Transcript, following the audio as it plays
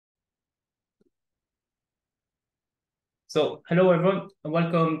So, hello everyone, and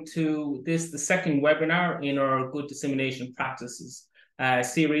welcome to the second webinar in our Good Dissemination Practices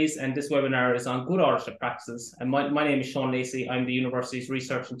series. And this webinar is on Good Authorship Practices. And my name is Seán Lacey. I'm the university's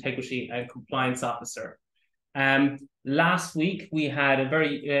Research Integrity and Compliance Officer. Last week, we had a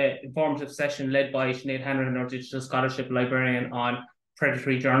very informative session led by Sinead Hanrahan, our Digital Scholarship Librarian, on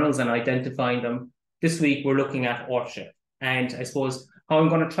predatory journals and identifying them. This week, we're looking at authorship. And I suppose how I'm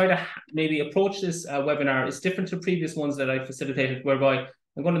going to try to maybe approach this webinar is different to previous ones that I facilitated, whereby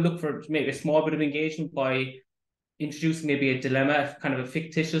I'm going to look for maybe a small bit of engagement by introducing maybe a dilemma, kind of a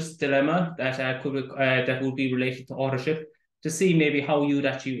fictitious dilemma that that would be related to authorship, to see maybe how you'd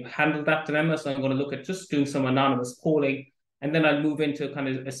actually handle that dilemma. So I'm going to look at just doing some anonymous polling, and then I'll move into kind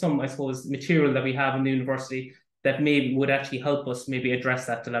of some, I suppose, material that we have in the university that maybe would actually help us maybe address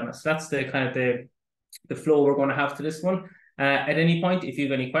that dilemma. So that's the kind of the flow we're going to have to this one. At any point, if you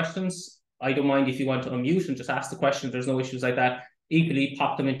have any questions, I don't mind if you want to unmute and just ask the question. There's no issues like that. Equally,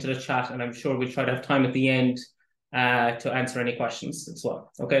 pop them into the chat, and I'm sure we'll try to have time at the end to answer any questions as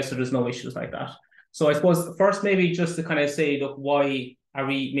well. Okay, so there's no issues like that. So I suppose first, maybe just to kind of say, look, why are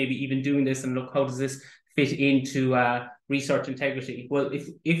we maybe even doing this, and look, how does this fit into research integrity? Well,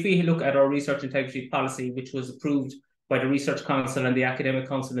 if we look at our research integrity policy, which was approved by the Research Council and the Academic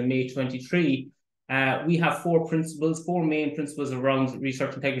Council in May 23, we have four main principles around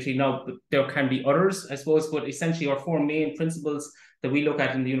research integrity. Now, there can be others, I suppose, but essentially our four main principles that we look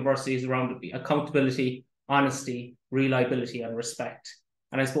at in the university is around accountability, honesty, reliability, and respect.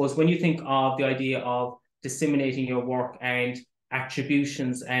 And I suppose when you think of the idea of disseminating your work and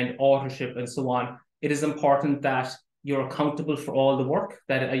attributions and authorship and so on, it is important that you're accountable for all the work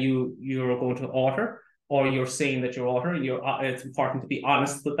that you're going to author, or you're saying that you're authoring. It's important to be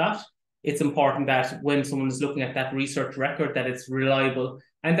honest with that. It's important that when someone is looking at that research record, that it's reliable,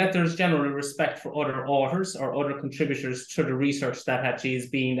 and that there's general respect for other authors or other contributors to the research that actually is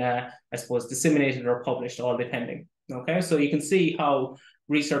being, I suppose, disseminated or published, all depending. Okay, so you can see how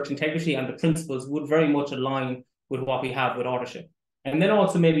research integrity and the principles would very much align with what we have with authorship. And then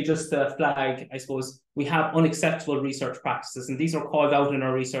also maybe just to flag, I suppose, we have unacceptable research practices, and these are called out in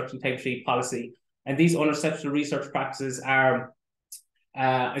our research integrity policy. And these unacceptable research practices are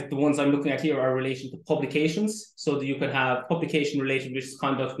the ones I'm looking at here are in relation to publications. So that you could have publication-related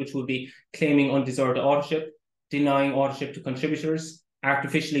misconduct, which would be claiming undeserved authorship, denying authorship to contributors,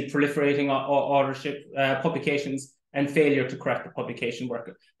 artificially proliferating authorship publications, and failure to correct the publication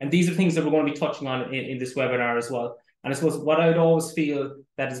work. And these are things that we're going to be touching on in this webinar as well. And I suppose what I'd always feel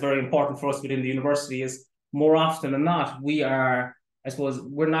that is very important for us within the university is, more often than not, I suppose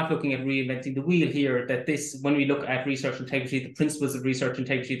we're not looking at reinventing the wheel here, that when we look at research integrity, the principles of research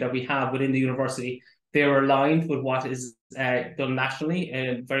integrity that we have within the university, they're aligned with what is done nationally,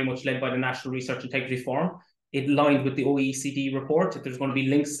 and very much led by the National Research Integrity Forum. It aligned with the OECD report. There's going to be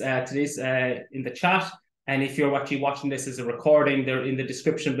links to this in the chat. And if you're actually watching this as a recording, there in the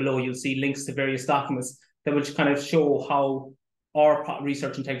description below, you'll see links to various documents that will kind of show how our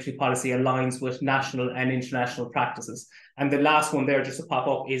research integrity policy aligns with national and international practices. And the last one there, just to pop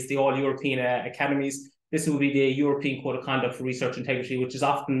up, is the All European Academies. This will be the European Code of Conduct for Research Integrity, which is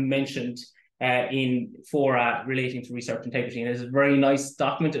often mentioned relating to research integrity. And it's a very nice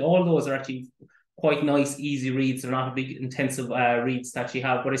document. All those are actually quite nice, easy reads. They're not a big, intensive reads to actually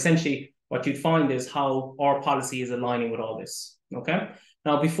have. But essentially, what you'd find is how our policy is aligning with all this. Okay.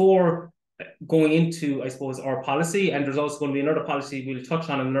 Now, before going into, I suppose, our policy, and there's also going to be another policy we'll touch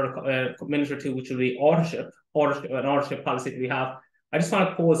on in another minute or two, which will be authorship policy that we have. I just want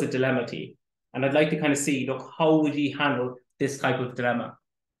to pose a dilemma to you, and I'd like to kind of see, look, how would you handle this type of dilemma?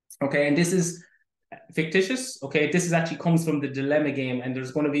 Okay, and this is fictitious. Okay, this is actually comes from the dilemma game, and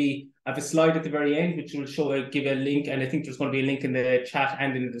there's going to be, I have a slide at the very end which will give a link, and I think there's going to be a link in the chat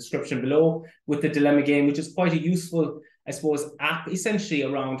and in the description below with the dilemma game, which is quite a useful, I suppose, app essentially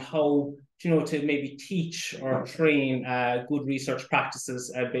around how to maybe teach or train good research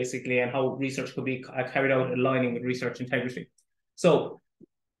practices, basically, and how research could be carried out aligning with research integrity. So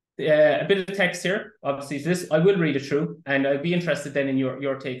a bit of text here. Obviously, this I will read it through, and I'd be interested then in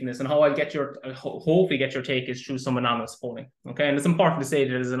your take on this, and how I get hopefully get your take is through some anonymous polling. Okay, and it's important to say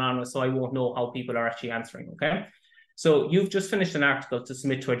that it is anonymous, so I won't know how people are actually answering. Okay, so you've just finished an article to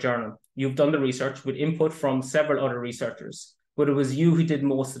submit to a journal. You've done the research with input from several other researchers, but it was you who did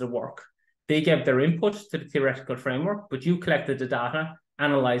most of the work. They gave their input to the theoretical framework, but you collected the data,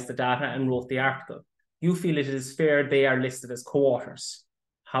 analyzed the data, and wrote the article. You feel it is fair they are listed as co-authors.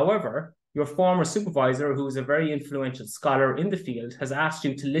 However, your former supervisor, who is a very influential scholar in the field, has asked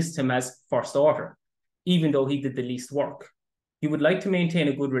you to list him as first author, even though he did the least work. You would like to maintain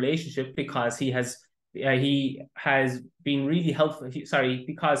a good relationship because he has he has been really helpful.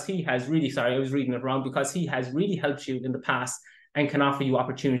 Because he has really, I was reading it wrong, because he has really helped you in the past and can offer you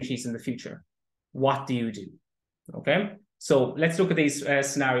opportunities in the future. What do you do? Okay, so let's look at these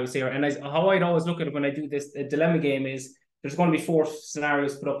scenarios here. And how I'd always look at it when I do this dilemma game is there's going to be 4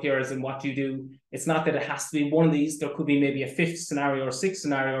 scenarios put up here as in what do you do. It's not that it has to be one of these. There could be maybe a 5th scenario or 6th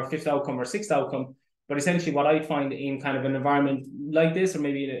scenario or 5th outcome or 6th outcome. But essentially what I find in kind of an environment like this, or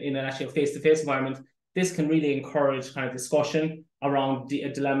maybe in an actual face-to-face environment, this can really encourage kind of discussion around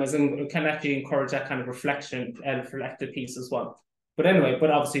dilemmas and can actually encourage that kind of reflective piece as well. But anyway,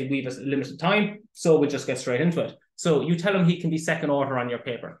 obviously we have a limited time, so we'll just get straight into it. So you tell him he can be second order on your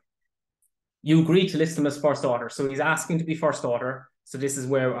paper. You agree to list him as first order. So he's asking to be first order. So this is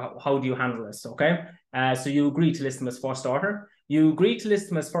where, how do you handle this, okay? So you agree to list him as first order. You agree to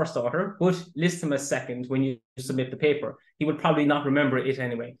list him as first order, but list him as second when you submit the paper. He would probably not remember it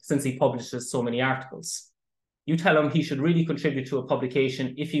anyway, since he publishes so many articles. You tell him he should really contribute to a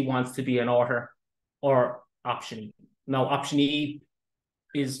publication if he wants to be an author, or option E. Now, option E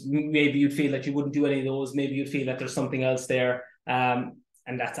is maybe you'd feel that you wouldn't do any of those. Maybe you'd feel that there's something else there.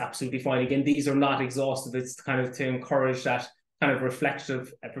 And that's absolutely fine. Again, these are not exhaustive. It's kind of to encourage that kind of reflection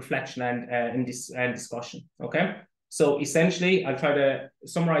and discussion. Okay. So essentially, I'll try to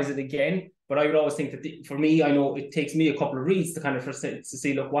summarize it again, but I would always think that for me, I know it takes me a couple of reads to kind of to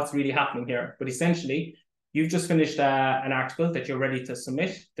see, look, what's really happening here. But essentially, you've just finished an article that you're ready to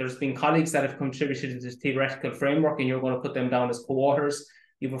submit. There's been colleagues that have contributed to the theoretical framework, and you're going to put them down as co-authors.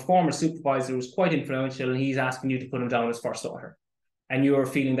 You have a former supervisor who's quite influential, and he's asking you to put him down as first author. And you're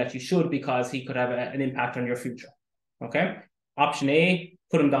feeling that you should because he could have an impact on your future. Okay. Option A,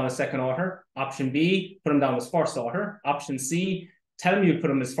 put him down as second author. Option B, put him down as first author. Option C, tell him you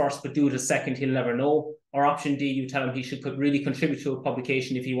put him as first, but do it as second, he'll never know. Or option D, you tell him he should really contribute to a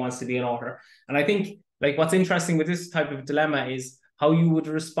publication if he wants to be an author. And I think like what's interesting with this type of dilemma is how you would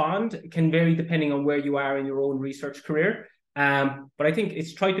respond can vary depending on where you are in your own research career. But I think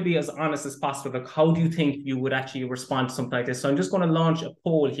it's try to be as honest as possible. Like, how do you think you would actually respond to something like this? So I'm just going to launch a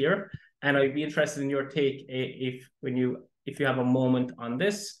poll here, and I'd be interested in your take if you have a moment on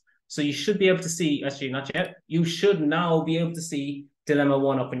this. So you should be able to see, actually not yet, you should now be able to see Dilemma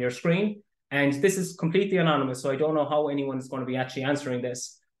 1 up on your screen. And this is completely anonymous, so I don't know how anyone's going to be actually answering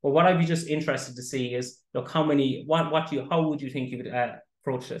this. But what I'd be just interested to see is, look, how would you think you would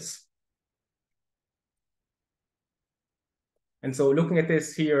approach this? And so looking at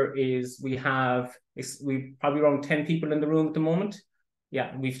this here is we've probably around 10 people in the room at the moment.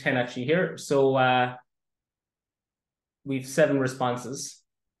 Yeah, we've 10 actually here. So we've 7 responses.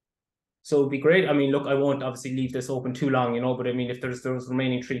 So it'd be great. I mean, look, I won't obviously leave this open too long, but I mean, if there's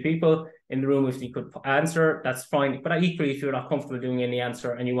remaining 3 people in the room, if you could answer, that's fine. But equally, if you're not comfortable doing any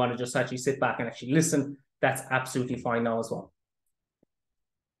answer and you want to just actually sit back and actually listen, that's absolutely fine now as well.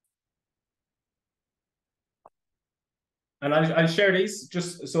 And I'll share these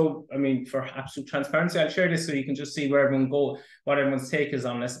just so, I mean, for absolute transparency, I'll share this so you can just see where what everyone's take is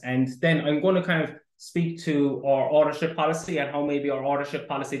on this. And then I'm going to kind of speak to our authorship policy and how maybe our authorship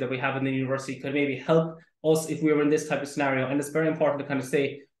policy that we have in the university could maybe help us if we were in this type of scenario. And it's very important to kind of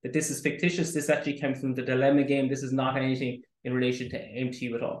say that this is fictitious. This actually came from the dilemma game. This is not anything in relation to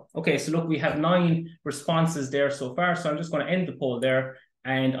MTU at all. Okay, so look, we have 9 responses there so far. So I'm just going to end the poll there,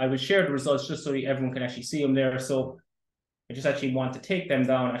 and I will share the results just so everyone can actually see them there. So I just actually want to take them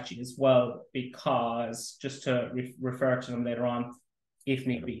down actually as well, because just to refer to them later on if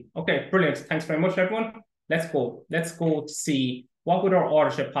need be. Okay, brilliant. Thanks very much, everyone. Let's go to see what would our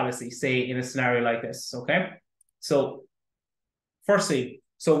authorship policy say in a scenario like this, okay? So firstly,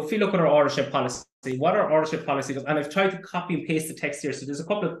 so if you look at our authorship policy, what our authorship policy does, and I've tried to copy and paste the text here. So there's a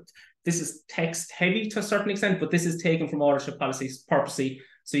couple of, this is text heavy to a certain extent, but this is taken from authorship policies purposely.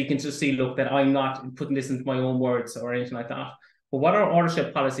 So you can just see, look, that I'm not putting this into my own words or anything like that. But what our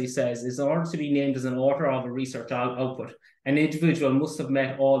authorship policy says is, in order to be named as an author of a research output, an individual must have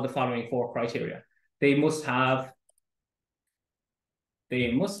met all the following 4 criteria. They must have,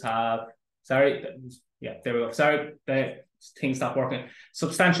 sorry, yeah, there we go. Sorry, the thing stopped working.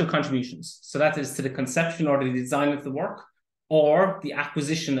 Substantial contributions. So that is to the conception or the design of the work, or the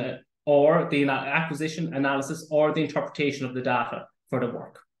acquisition, analysis, or the interpretation of the data for the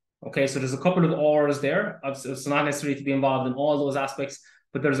work. Okay, so there's a couple of ors there. It's not necessarily to be involved in all those aspects,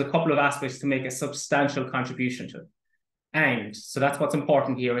 but there's a couple of aspects to make a substantial contribution to. And, so that's what's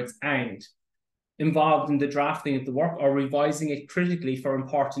important here, it's and. Involved in the drafting of the work or revising it critically for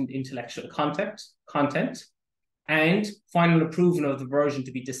important intellectual content, and final approval of the version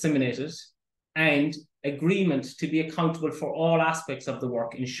to be disseminated, and agreement to be accountable for all aspects of the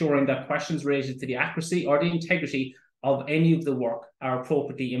work, ensuring that questions related to the accuracy or the integrity of any of the work are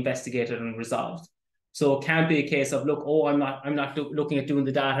appropriately investigated and resolved. So it can't be a case of, look, oh, I'm not looking at doing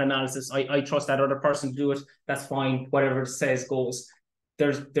the data analysis. I trust that other person to do it. That's fine. Whatever it says goes.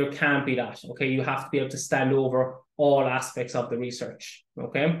 There can't be that. Okay, you have to be able to stand over all aspects of the research.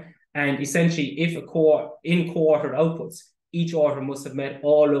 Okay, and essentially, if in co-authored outputs, each author must have met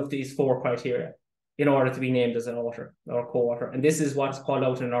all of these 4 criteria in order to be named as an author or co-author. And this is what's called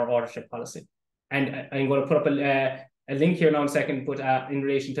out in our authorship policy. And I'm going to put up a link here now in a second, but in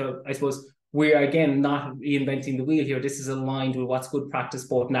relation to, I suppose, we're again not reinventing the wheel here. This is aligned with what's good practice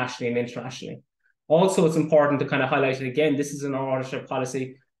both nationally and internationally. Also, it's important to kind of highlight it again. This is in our authorship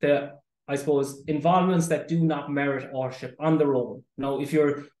policy. I suppose involvements that do not merit authorship on their own. Now, if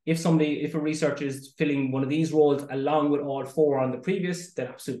a researcher is filling one of these roles along with all 4 on the previous, then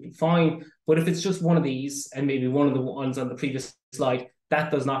absolutely fine. But if it's just one of these and maybe one of the ones on the previous slide,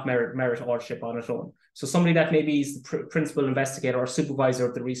 that does not merit authorship on its own. So somebody that maybe is the principal investigator or supervisor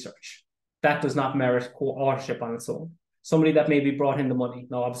of the research, that does not merit co-authorship on its own. Somebody that maybe brought in the money.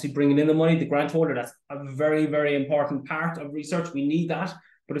 Now, obviously, bringing in the money, the grant holder, that's a very, very important part of research. We need that.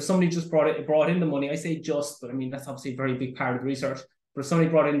 But if somebody just brought in the money, I say just, but I mean, that's obviously a very big part of the research. But if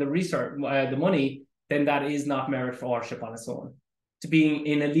somebody brought in the money, then that is not merit for authorship on its own. To being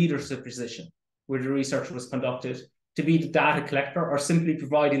in a leadership position where the research was conducted, to be the data collector or simply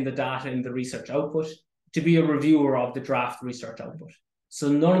providing the data in the research output, to be a reviewer of the draft research output. So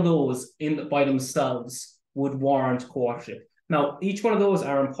none of those by themselves would warrant co-authorship. Now, each one of those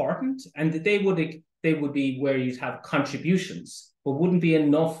are important, and they would be where you'd have contributions, but wouldn't be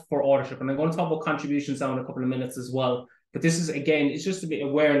enough for authorship. And I'm going to talk about contributions now in a couple of minutes as well. But this is, again, it's just a bit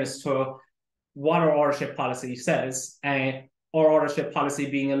awareness to what our authorship policy says, our authorship policy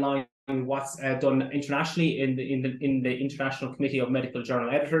being aligned with what's done internationally in the International Committee of Medical Journal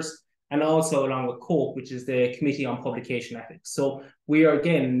Editors, and also along with COPE, which is the Committee on Publication Ethics. So we are,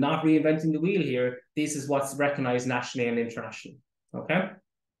 again, not reinventing the wheel here. This is what's recognized nationally and internationally, okay?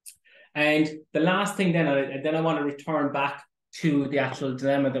 And the last thing then I want to return back to the actual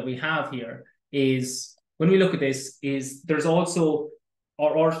dilemma that we have here is, when we look at this, is there's also,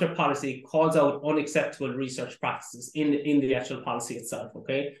 our authorship policy calls out unacceptable research practices in the actual policy itself,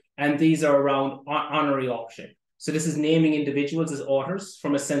 okay? And these are around honorary authorship. So this is naming individuals as authors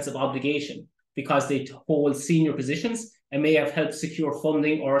from a sense of obligation because they hold senior positions and may have helped secure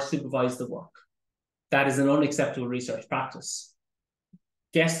funding or supervise the work. That is an unacceptable research practice.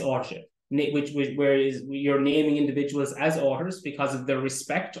 Guest authorship, where you're naming individuals as authors because of their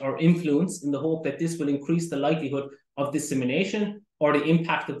respect or influence in the hope that this will increase the likelihood of dissemination or the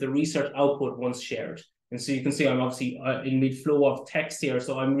impact of the research output once shared. And so you can see I'm obviously in mid-flow of text here,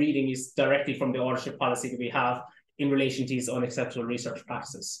 so I'm reading this directly from the authorship policy that we have in relation to these unacceptable research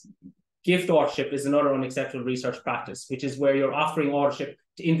practices. Gift authorship is another unacceptable research practice, which is where you're offering authorship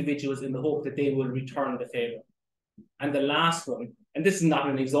to individuals in the hope that they will return the favor. And the last one, and this is not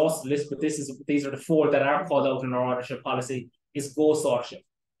an exhaustive list, but these are the 4 that are called out in our authorship policy, is ghost authorship.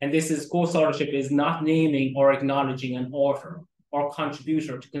 And ghost authorship is not naming or acknowledging an author or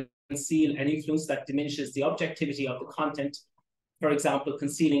contributor to conceal an influence that diminishes the objectivity of the content. For example,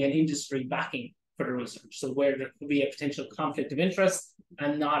 concealing an industry backing for the research. So where there could be a potential conflict of interest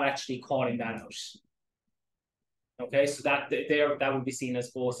and not actually calling that out. Okay, so that would be seen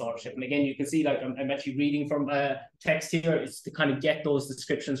as ghost authorship. And again, you can see, like, I'm actually reading from text here. It's to kind of get those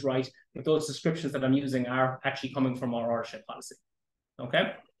descriptions right. But those descriptions that I'm using are actually coming from our authorship policy.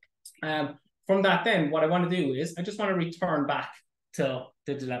 Okay. From that, then, what I want to do is I just want to return back to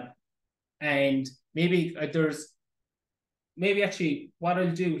the dilemma. And maybe actually what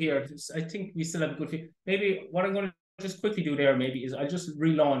I'll do here, I think we still have a good feel. Maybe what I'm going to just quickly do there maybe is I'll just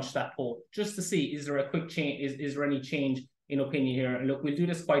relaunch that poll just to see, is there a quick change, is there any change in opinion here? And look, we'll do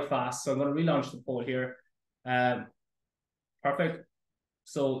this quite fast. So I'm going to relaunch the poll here. Perfect.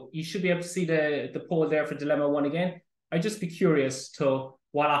 So you should be able to see the poll there for dilemma 1 again. I'd just be curious to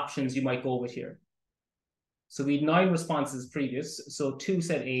what options you might go with here. So we had 9 responses previous. So 2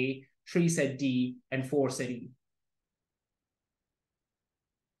 said A, 3 said D, and 4 said E.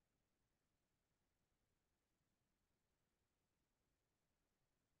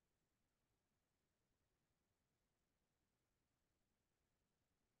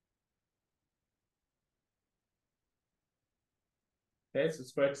 Okay, so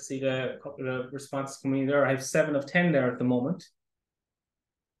it's great to see a couple of responses coming in there. I have 7 of 10 there at the moment.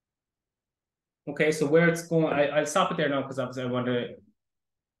 Okay, so where it's going, I'll stop it there now because obviously I want to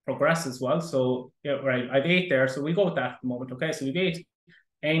progress as well. So yeah, right, I have 8 there, so we'll go with that at the moment. Okay, so we've 8.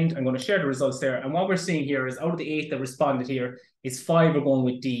 end. I'm going to share the results there. And what we're seeing here is out of the 8 that responded here, is 5 are going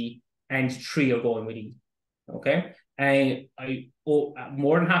with D and 3 are going with E. Okay. And I'm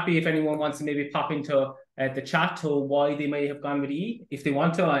more than happy if anyone wants to maybe pop into the chat to why they may have gone with E. If they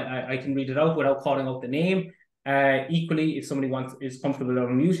want to, I can read it out without calling out the name. Equally, if somebody is comfortable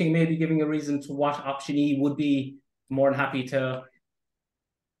unmuting, maybe giving a reason to what option E would be, more than happy to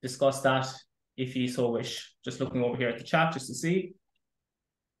discuss that if you so wish. Just looking over here at the chat just to see.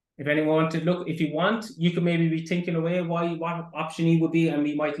 If anyone want to look, if you want, you could maybe be thinking away what option E would be, and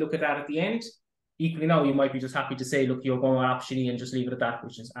we might look at that at the end. Equally now, you might be just happy to say, look, you're going on option E and just leave it at that,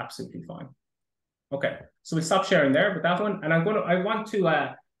 which is absolutely fine. Okay, so we'll stop sharing there with that one. And I want to,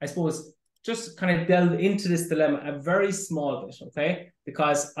 I suppose, just kind of delve into this dilemma a very small bit, okay?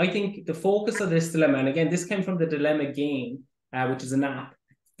 Because I think the focus of this dilemma, and again, this came from the Dilemma Game, which is an app,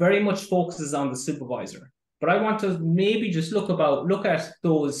 very much focuses on the supervisor. But I want to maybe just look at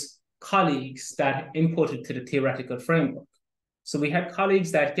those colleagues that inputted to the theoretical framework. So we had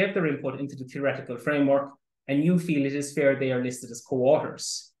colleagues that gave their input into the theoretical framework, and you feel it is fair they are listed as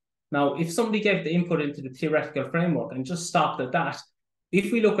co-authors. Now, if somebody gave the input into the theoretical framework and just stopped at that,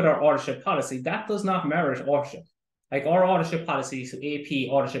 if we look at our authorship policy, that does not merit authorship. Like our authorship policy, so AP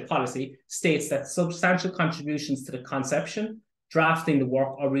authorship policy, states that substantial contributions to the conception, drafting the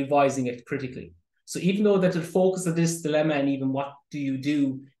work, or revising it critically. So even though that the focus of this dilemma and even what do you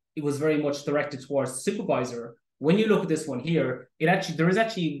do, it was very much directed towards the supervisor. When you look at this one here, there is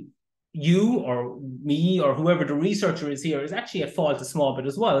actually you or me or whoever the researcher is here is actually at fault a small bit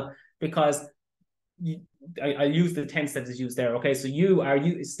as well, because I use the tense that is used there. Okay, so you are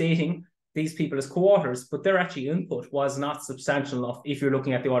stating these people as co-authors, but their actual input was not substantial enough if you're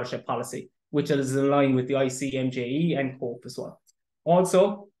looking at the authorship policy, which is in line with the ICMJE and COPE as well.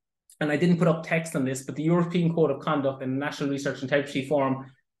 Also, and I didn't put up text on this, but the European Code of Conduct and the National Research Integrity Forum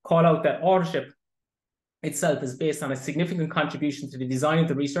call out that authorship itself is based on a significant contribution to the design of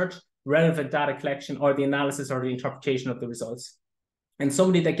the research, relevant data collection, or the analysis or the interpretation of the results. And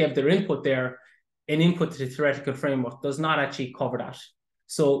somebody that gave their input there, an input to the theoretical framework, does not actually cover that.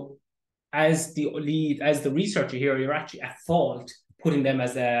 So as the researcher here, you're actually at fault putting them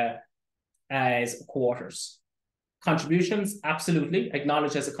as co-authors. Contributions, absolutely.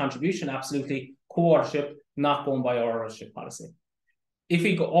 Acknowledged as a contribution, absolutely. Co-authorship, not going by our authorship policy. If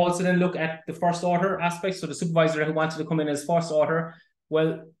we also then look at the first author aspect, so the supervisor who wanted to come in as first author,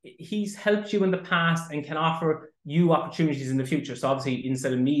 well, he's helped you in the past and can offer you opportunities in the future. So obviously,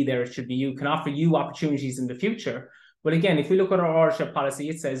 instead of me there, it should be you, can offer you opportunities in the future. But again, if we look at our authorship policy,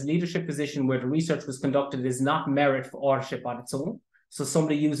 it says leadership position where the research was conducted is not merit for authorship on its own. So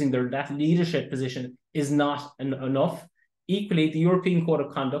somebody using that leadership position is not enough. Equally, the European Code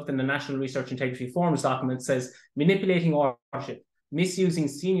of Conduct and the National Research Integrity Forums document says manipulating authorship, misusing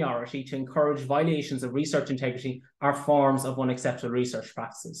seniority to encourage violations of research integrity are forms of unacceptable research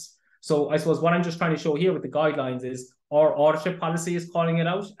practices. So I suppose what I'm just trying to show here with the guidelines is our authorship policy is calling it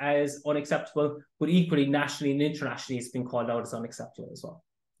out as unacceptable, but equally nationally and internationally it's been called out as unacceptable as well.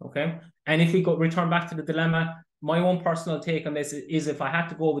 Okay. And if we return back to the dilemma, my own personal take on this is if I had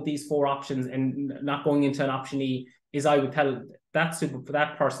to go with these 4 options and not going into an option E, is I would tell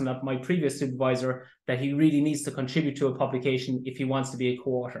that person, of my previous supervisor, that he really needs to contribute to a publication if he wants to be a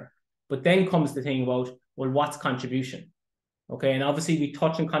co-author. But then comes the thing about, well, what's contribution? Okay, and obviously we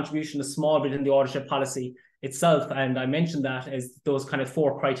touch on contribution a small bit in the authorship policy itself, and I mentioned that as those kind of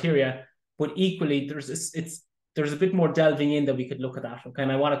 4 criteria, but equally there's a bit more delving in that we could look at that, okay?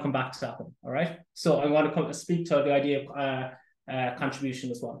 And I want to come back to that one, all right? So I want to speak to the idea of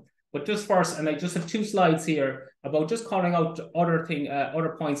contribution as well. But just first, and I just have 2 slides here about just calling out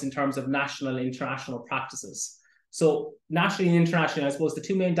other points in terms of national and international practices. So nationally and internationally, I suppose the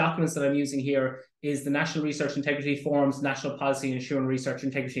 2 main documents that I'm using here is the National Research Integrity Forum's National Policy Ensuring Research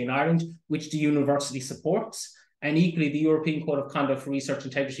Integrity in Ireland, which the university supports, and equally the European Code of Conduct for Research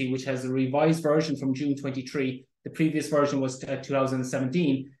Integrity, which has a revised version from June 23. The previous version was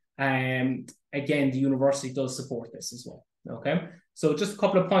 2017. Again, the university does support this as well. Okay, so just a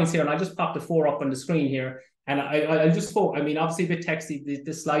couple of points here, and I just popped the 4 up on the screen here. And I just spoke, I mean, obviously a bit texty,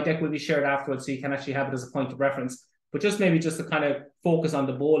 the slide deck will be shared afterwards, so you can actually have it as a point of reference. But just maybe just to kind of focus on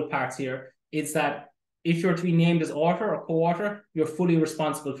the bold parts here, it's that if you're to be named as author or co-author, you're fully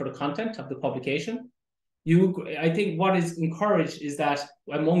responsible for the content of the publication. I think what is encouraged is that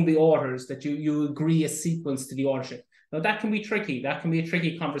among the authors that you agree a sequence to the authorship. Now that can be tricky. That can be a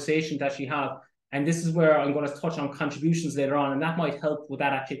tricky conversation to actually have. And this is where I'm going to touch on contributions later on, and that might help with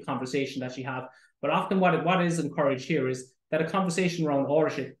that actual conversation that you have. But often what is encouraged here is that a conversation around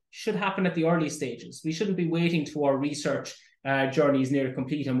authorship should happen at the early stages. We shouldn't be waiting to our research journey is nearly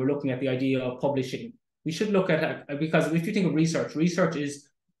complete and we're looking at the idea of publishing, we should look at, because if you think of research, research is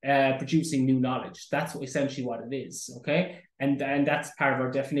producing new knowledge. That's essentially what it is, okay? And that's part of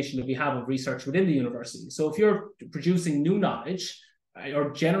our definition that we have of research within the university. So if you're producing new knowledge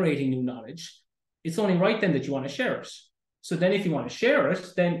or generating new knowledge, it's only right then that you want to share it. So then if you want to share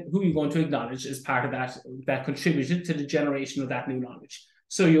it, then who are you going to acknowledge as part of that contributed to the generation of that new knowledge?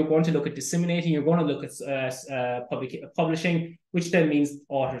 So you're going to look at disseminating, you're going to look at publishing, which then means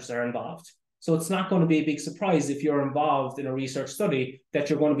authors are involved. So it's not going to be a big surprise if you're involved in a research study that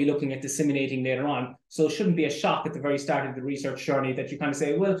you're going to be looking at disseminating later on. So it shouldn't be a shock at the very start of the research journey that you kind of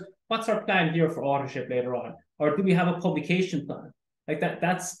say, well, what's our plan here for authorship later on? Or do we have a publication plan? Like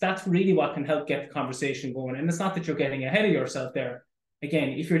that's really what can help get the conversation going. And it's not that you're getting ahead of yourself there. Again,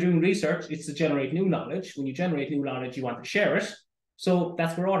 if you're doing research, it's to generate new knowledge. When you generate new knowledge, you want to share it. So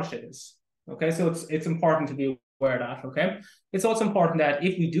that's where authorship is. Okay, so it's important to be aware of that. Okay, it's also important that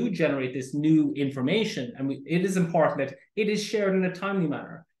if we do generate this new information, and it is important that it is shared in a timely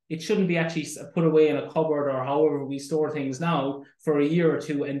manner. It shouldn't be actually put away in a cupboard or however we store things now for a year or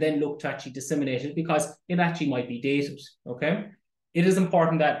two and then look to actually disseminate it, because it actually might be dated. Okay, it is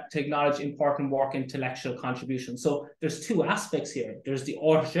important to acknowledge important work, intellectual contribution. So there's two aspects here. There's the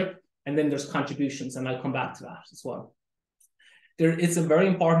authorship and then there's contributions, and I'll come back to that as well. It's very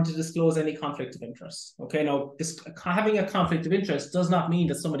important to disclose any conflict of interest. Okay, now having a conflict of interest does not mean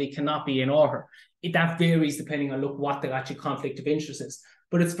that somebody cannot be an author. That varies depending on what the actual conflict of interest is.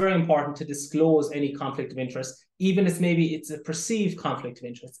 But it's very important to disclose any conflict of interest, even if maybe it's a perceived conflict of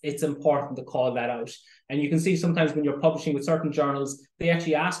interest. It's important to call that out. And you can see sometimes when you're publishing with certain journals, they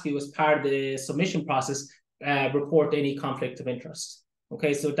actually ask you as part of the submission process, report any conflict of interest.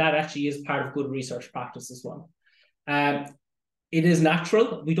 Okay, so that actually is part of good research practice as well. It is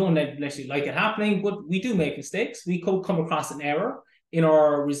natural. We don't necessarily like it happening, but we do make mistakes. We could come across an error in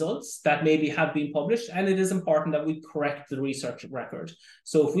our results that maybe have been published, and it is important that we correct the research record.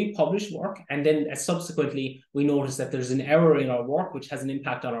 So if we publish work and then subsequently we notice that there's an error in our work which has an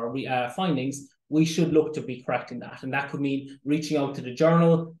impact on our findings, we should look to be correcting that. And that could mean reaching out to the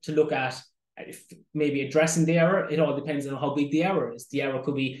journal to look at maybe addressing the error. It all depends on how big the error is. The error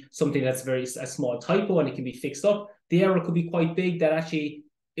could be something that's a small typo and it can be fixed up. The error could be quite big that actually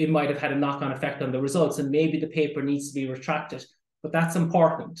it might have had a knock-on effect on the results, and maybe the paper needs to be retracted. But that's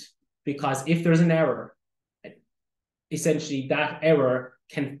important, because if there's an error, essentially that error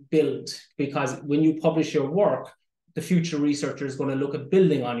can build, because when you publish your work, the future researcher is going to look at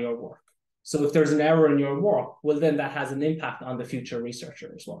building on your work. So if there's an error in your work, well, then that has an impact on the future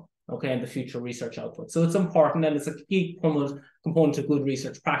researcher as well, okay, and the future research output. So it's important, and it's a key component of good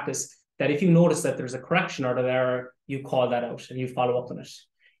research practice, that if you notice that there's a correction or an error, you call that out and you follow up on it.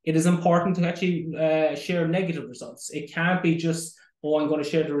 It is important to actually share negative results. It can't be just, oh, I'm going to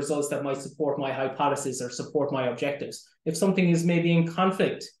share the results that might support my hypothesis or support my objectives. If something is maybe in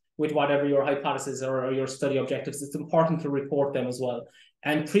conflict with whatever your hypothesis or your study objectives, it's important to report them as well.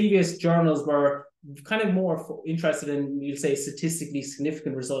 And previous journals were kind of more interested in, we'll say, statistically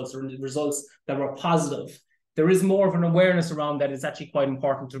significant results or results that were positive. There is more of an awareness around that. It's actually quite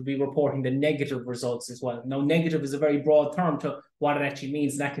important to be reporting the negative results as well. Now, negative is a very broad term to what it actually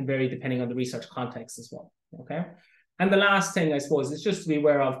means. That can vary depending on the research context as well, okay? And the last thing, I suppose, is just to be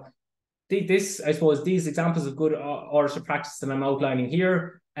aware of these examples of good authorship practice that I'm outlining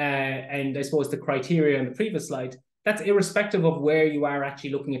here, and I suppose the criteria in the previous slide, that's irrespective of where you are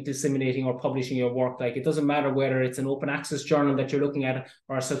actually looking at disseminating or publishing your work. Like, it doesn't matter whether it's an open access journal that you're looking at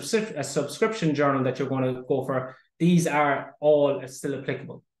or a subscription journal that you're going to go for. These are all still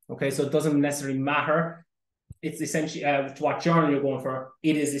applicable. Okay, so it doesn't necessarily matter. It's essentially what journal you're going for.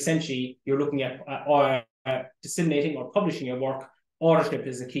 It is essentially you're looking at disseminating or publishing your work. Authorship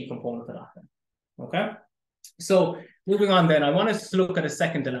is a key component of that. Okay, so moving on then, I want us to look at a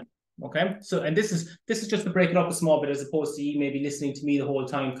second dilemma. Okay, so, and this is just to break it up a small bit, as opposed to you maybe listening to me the whole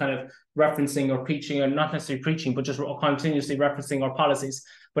time, kind of referencing or preaching, or not necessarily preaching, but just continuously referencing our policies.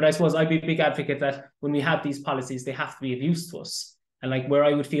 But I suppose I'd be a big advocate that when we have these policies, they have to be of use to us. And like where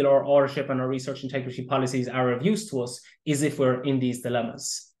I would feel our authorship and our research integrity policies are of use to us is if we're in these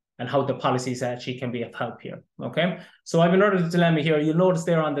dilemmas, and how the policies actually can be of help here. Okay, so I've another dilemma here. You'll notice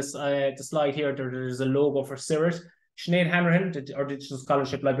there on this the slide here, there's a logo for CIRIT. Sinead Hanrahan, our Digital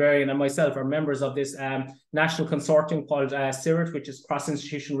Scholarship Librarian, and myself are members of this national consortium called CIRIT, which is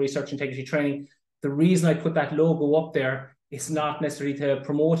Cross-Institutional Research Integrity Training. The reason I put that logo up there is not necessarily to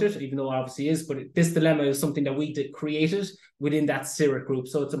promote it, even though it obviously is, but this dilemma is something that we created within that CIRIT group.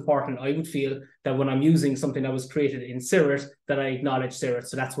 So it's important, I would feel, that when I'm using something that was created in CIRIT, that I acknowledge CIRIT.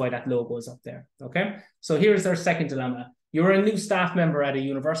 So that's why that logo is up there. Okay, so here's our second dilemma. You're a new staff member at a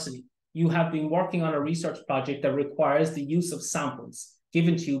university. You have been working on a research project that requires the use of samples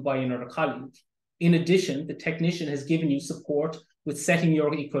given to you by another colleague. In addition, the technician has given you support with setting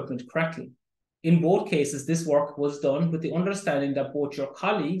your equipment correctly. In both cases, this work was done with the understanding that both your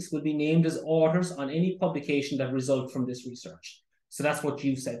colleagues will be named as authors on any publication that result from this research. So that's what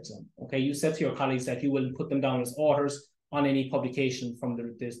you said to them, okay? You said to your colleagues that you will put them down as authors on any publication from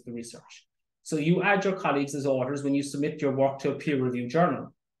the research. So you add your colleagues as authors when you submit your work to a peer-reviewed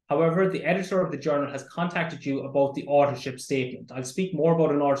journal. However, the editor of the journal has contacted you about the authorship statement. I'll speak more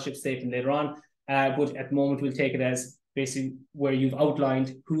about an authorship statement later on, but at the moment we'll take it as basically where you've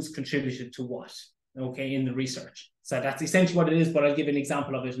outlined who's contributed to what, okay, in the research. So that's essentially what it is, but I'll give an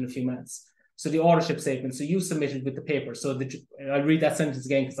example of it in a few minutes. So the authorship statement, so you submitted with the paper. So I'll read that sentence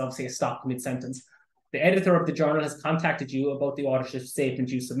again because obviously I stopped mid-sentence. The editor of the journal has contacted you about the authorship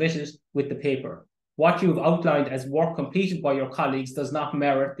statement you submitted with the paper. What you have outlined as work completed by your colleagues does not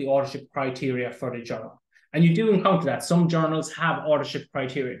merit the authorship criteria for the journal. And you do encounter that. Some journals have authorship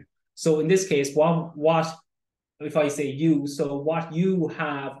criteria. So in this case, what if I say you, so what you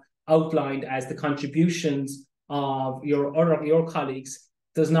have outlined as the contributions of your colleagues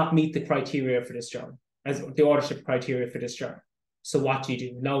does not meet the criteria for this journal, as the authorship criteria for this journal. So what do you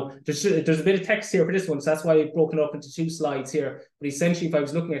do? Now, there's a bit of text here for this one, so that's why I've broken it up into 2 slides here. But essentially, if I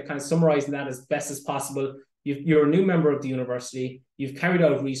was looking at kind of summarizing that as best as possible, you're a new member of the university, you've carried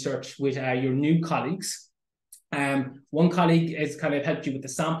out research with your new colleagues. One colleague has kind of helped you with the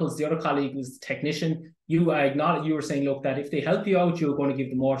samples, the other colleague was the technician. You were saying, look, that if they help you out, you're going to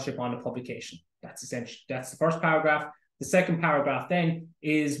give them authorship on a publication. That's essentially, that's the first paragraph. The second paragraph then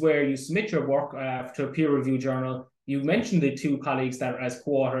is where you submit your work to a peer review journal. You mentioned the 2 colleagues that are as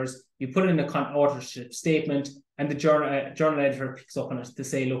co-authors. You put in an authorship statement, and the journal editor picks up on it to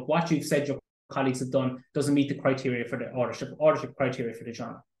say, look, what you've said your colleagues have done doesn't meet the criteria for the authorship criteria for the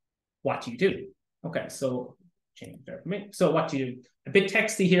journal. What do you do? Okay, so change there for me. So what do you do? A bit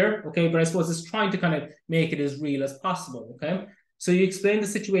texty here, okay, but I suppose it's trying to kind of make it as real as possible, okay? So you explain the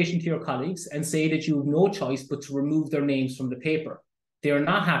situation to your colleagues and say that you have no choice but to remove their names from the paper. They are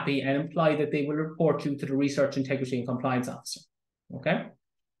not happy and imply that they will report you to the Research Integrity and Compliance Officer, okay?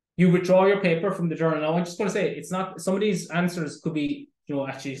 You withdraw your paper from the journal. Now, I'm just going to say, it's not, some of these answers could be, you know,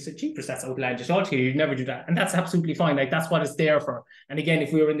 actually, so jeepers, that's outlandish altogether. You'd never do that. And that's absolutely fine. Like, that's what it's there for. And again,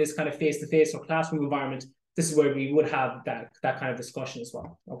 if we were in this kind of face-to-face or classroom environment, this is where we would have that kind of discussion as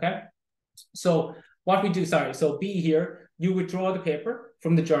well, okay? So what we do, so B here, you withdraw the paper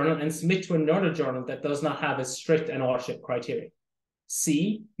from the journal and submit to another journal that does not have as strict an authorship criteria.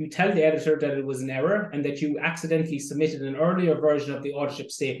 C, you tell the editor that it was an error and that you accidentally submitted an earlier version of the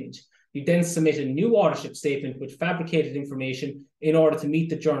authorship statement. You then submit a new authorship statement with fabricated information in order to meet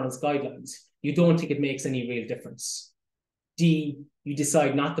the journal's guidelines. You don't think it makes any real difference. D, you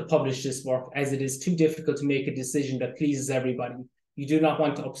decide not to publish this work as it is too difficult to make a decision that pleases everybody. You do not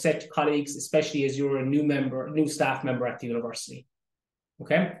want to upset colleagues, especially as you're a new staff member at the university.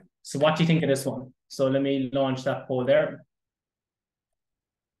 Okay, so what do you think of this one? So let me launch that poll there.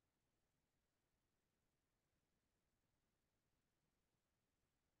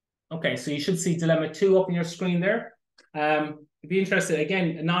 Okay, so you should see dilemma 2 up on your screen there. If you're interested,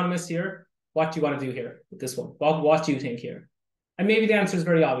 again, anonymous here, what do you want to do here with this one? What do you think here? And maybe the answer is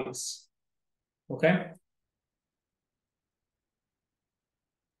very obvious. Okay.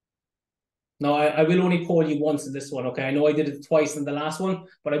 Now, I will only poll you once in this one, okay? I know I did it twice in the last one,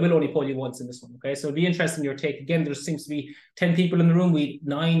 but I will only poll you once in this one, okay? So it'd be interesting in your take. Again, there seems to be 10 people in the room. We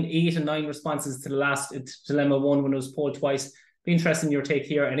 8 and 9 responses to the last dilemma 1 when it was polled twice. Be interested in your take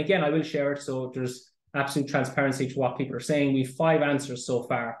here. And again, I will share it so there's absolute transparency to what people are saying. We have 5 answers so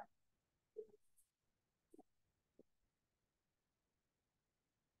far.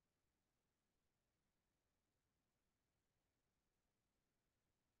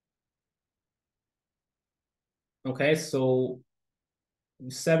 Okay, so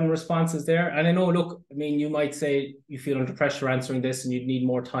 7 responses there. And I know, look, I mean, you might say you feel under pressure answering this and you'd need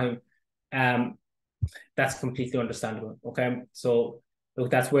more time. That's completely understandable, okay? So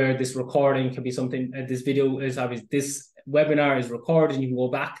look, that's where this recording can be something, this video is obvious, this webinar is recorded and you can go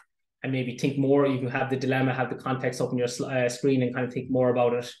back and maybe think more. You can have the dilemma, have the context up on your screen and kind of think more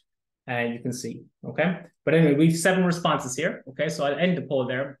about it and you can see, okay? But anyway, we have 7 responses here, okay? So I'll end the poll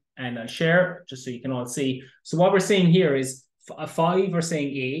there and I'll share just so you can all see. So what we're seeing here is 5 are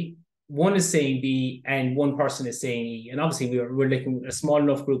saying A, 1 is saying B, and 1 person is saying E. And obviously we're looking at a small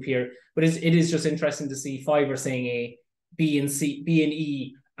enough group here, but it is just interesting to see 5 are saying A, B and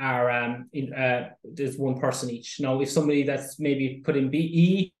E are there's 1 person each. Now, if somebody that's maybe put in B,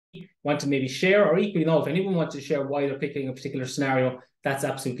 E want to maybe share, or equally if anyone wants to share why they're picking a particular scenario, that's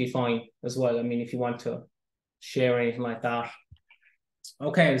absolutely fine as well. I mean, if you want to share anything like that.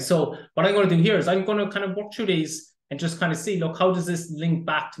 Okay, so what I'm going to do here is I'm going to kind of work through these and just kind of see, look, how does this link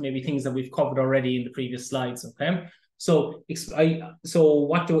back to maybe things that we've covered already in the previous slides, okay? So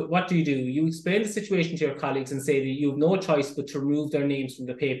what do? You explain the situation to your colleagues and say that you have no choice but to remove their names from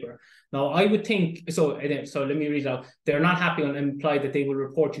the paper. Now, I would think, so let me read it out. They're not happy and imply that they will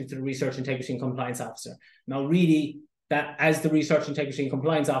report you to the Research Integrity and Compliance Officer. Now, really, that as the Research Integrity and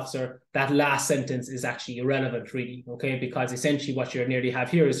Compliance Officer, that last sentence is actually irrelevant, really, okay? Because essentially what you nearly have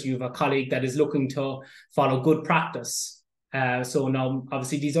here is you have a colleague that is looking to follow good practice. So now,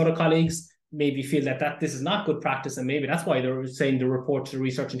 obviously, these other colleagues maybe feel that this is not good practice, and maybe that's why they're saying the report to the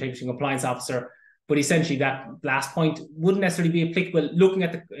Research Integrity and Compliance Officer. But essentially, that last point wouldn't necessarily be applicable looking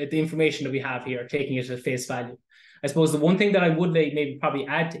at the information that we have here, taking it at face value. I suppose the one thing that I would maybe probably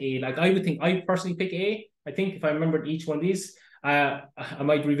add to A, like I would think I personally pick A. I think if I remembered each one of these, I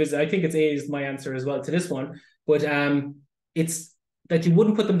might revisit. I think it's A is my answer as well to this one. But it's that you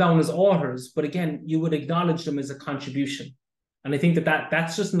wouldn't put them down as authors, but again, you would acknowledge them as a contribution. And I think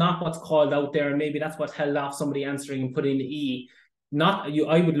that's just not what's called out there, and maybe that's what held off somebody answering and putting the E.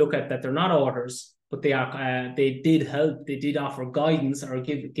 I would look at that they're not authors, but they are. They did help. They did offer guidance or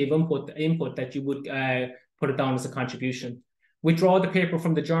give input that you would put it down as a contribution. Withdraw the paper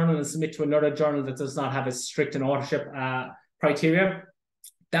from the journal and submit to another journal that does not have as strict an authorship criteria.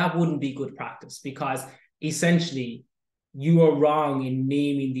 That wouldn't be good practice, because essentially you are wrong in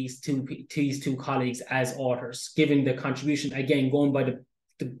naming these two colleagues as authors, given the contribution, again, going by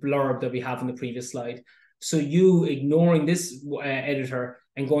the blurb that we have in the previous slide. So you ignoring this editor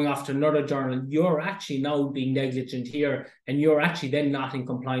and going off to another journal, you're actually now being negligent here, and you're actually then not in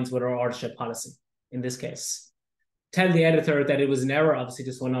compliance with our authorship policy in this case. Tell the editor that it was an error. Obviously,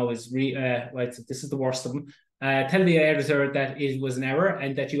 this one now is this is the worst of them. Tell the editor that it was an error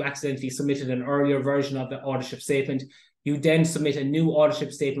and that you accidentally submitted an earlier version of the authorship statement. You then submit a new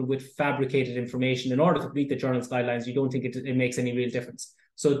authorship statement with fabricated information in order to meet the journal's guidelines. You don't think it makes any real difference.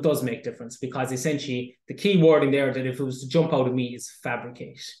 So it does make difference, because essentially the key word in there that if it was to jump out of me is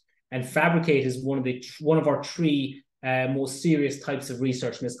fabricate. And fabricate is one of our three most serious types of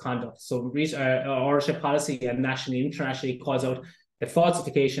research misconduct. So authorship policy and nationally and internationally calls out that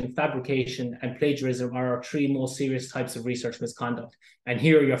falsification, fabrication, and plagiarism are our three most serious types of research misconduct. And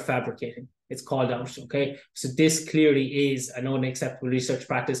here you're fabricating. It's called out, okay? So this clearly is an unacceptable research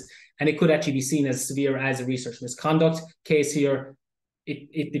practice, and it could actually be seen as severe as a research misconduct case here.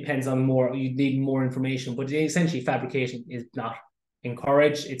 It depends on more, you need more information, but essentially fabrication is not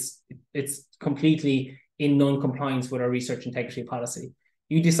encouraged. It's completely in non-compliance with our research integrity policy.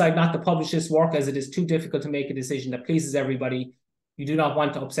 You decide not to publish this work as it is too difficult to make a decision that pleases everybody. You do not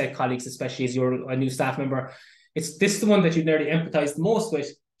want to upset colleagues, especially as you're a new staff member. This is the one that you nearly empathize the most with,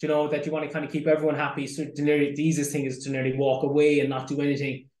 that you want to kind of keep everyone happy. So the easiest thing is to nearly walk away and not do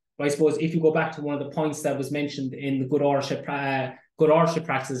anything. But I suppose if you go back to one of the points that was mentioned in the Good Authorship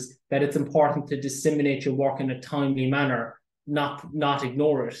Practices, that it's important to disseminate your work in a timely manner, not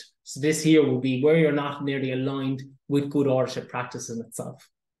ignore it. So this here will be where you're not nearly aligned with good authorship practice in itself.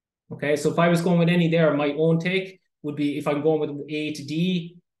 Okay, so if I was going with any there, my own take would be, if I'm going with A to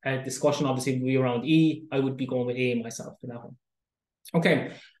D, discussion obviously would be around E, I would be going with A myself for that one.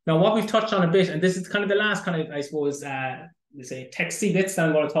 Okay, now what we've touched on a bit, and this is kind of the last kind of, I suppose, let's say texty bits that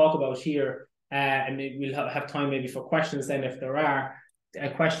I'm going to talk about here, and maybe we'll have time maybe for questions then if there are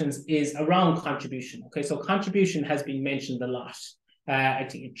questions, is around contribution. Okay, so contribution has been mentioned a lot. I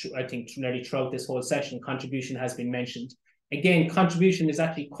think nearly throughout this whole session, contribution has been mentioned. Again, contribution is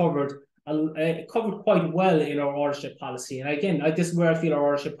actually covered quite well in our authorship policy. And again, this is where I feel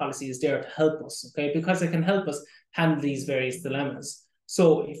our authorship policy is there to help us, okay, because it can help us handle these various dilemmas.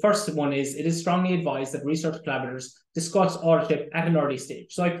 So first one is, it is strongly advised that research collaborators discuss authorship at an early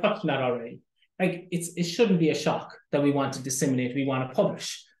stage. So I touched on that already. Like it shouldn't be a shock that we want to disseminate, we want to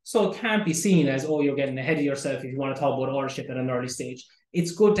publish. So it can't be seen as, oh, you're getting ahead of yourself if you want to talk about authorship at an early stage.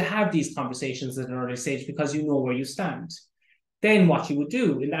 It's good to have these conversations at an early stage because you know where you stand. Then what you would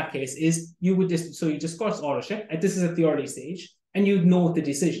do in that case is you discuss authorship, and this is at the early stage, and you'd note the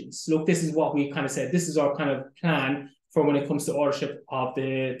decisions. Look, this is what we kind of said. This is our kind of plan for when it comes to authorship of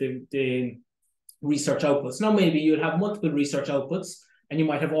the research outputs. Now, maybe you'll have multiple research outputs, and you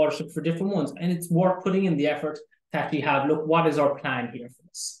might have authorship for different ones. And it's worth putting in the effort to actually have, look, what is our plan here for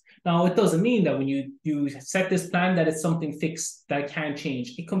this? Now, it doesn't mean that when you set this plan that it's something fixed that can't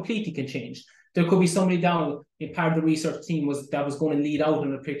change. It completely can change. There could be somebody down in part of the research team that was going to lead out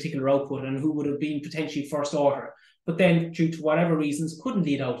on a particular output and who would have been potentially first author. but then due to whatever reasons couldn't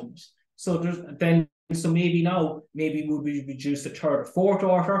lead out in it. So maybe now, maybe would be reduced to third or fourth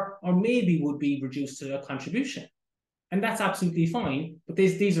author, or maybe would be reduced to a contribution. And that's absolutely fine, but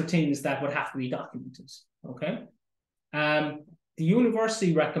these are things that would have to be documented, okay? The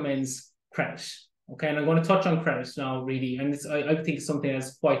university recommends credit, okay? And I'm going to touch on credit now, really, and I think it's something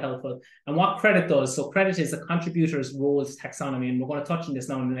that's quite helpful. And what credit does, so credit is a contributor's roles taxonomy, and we're going to touch on this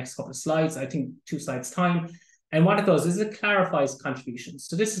now in the next couple of slides, I think 2 slides time. And what it does is it clarifies contributions.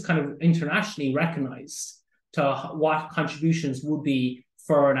 So this is kind of internationally recognized to what contributions would be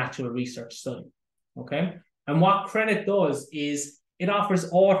for an actual research study, okay? And what credit does is it offers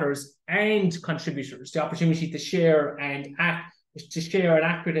authors and contributors the opportunity to share an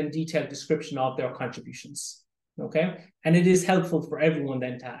accurate and detailed description of their contributions, okay? And it is helpful for everyone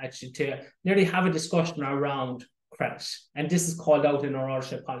then to actually nearly have a discussion around credit. And this is called out in our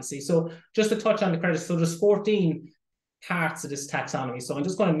authorship policy. So just to touch on the credit, so there's 14 parts of this taxonomy. So I'm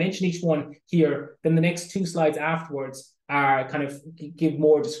just going to mention each one here. Then the next 2 slides afterwards are kind of give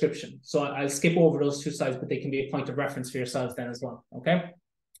more description. So I'll skip over those 2 slides, but they can be a point of reference for yourselves then as well, okay?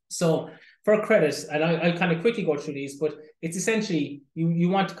 So for credit, and I'll kind of quickly go through these, but it's essentially, you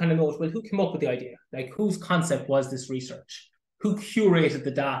want to kind of know, well, who came up with the idea? Like, whose concept was this research? Who curated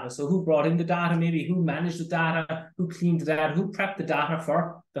the data? So who brought in the data, maybe who managed the data, who cleaned the data, who prepped the data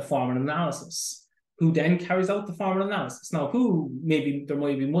for the formal analysis, who then carries out the formal analysis. Now, there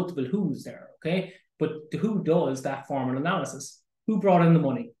might be multiple who's there, okay? But who does that formal analysis? Who brought in the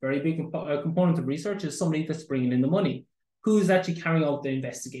money? Very big component of research is somebody that's bringing in the money. Who's actually carrying out the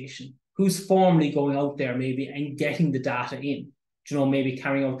investigation? Who's formally going out there maybe and getting the data in? You know, maybe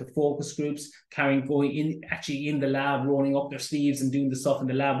carrying out the focus groups, going in the lab, rolling up their sleeves and doing the stuff in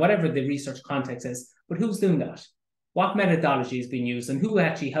the lab, whatever the research context is. But who's doing that? What methodology is being used, and who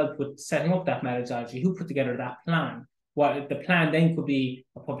actually helped with setting up that methodology? Who put together that plan? What the plan then could be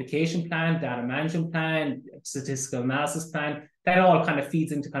a publication plan, data management plan, statistical analysis plan. That all kind of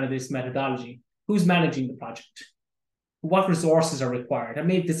feeds into kind of this methodology. Who's managing the project? What resources are required? And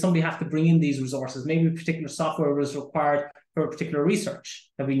maybe did somebody have to bring in these resources? Maybe a particular software was required for a particular research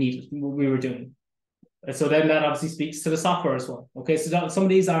that we were doing. And so then that obviously speaks to the software as well. Okay, so some of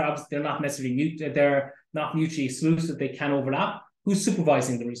these are obviously, they're not necessarily they're not mutually exclusive, they can overlap. Who's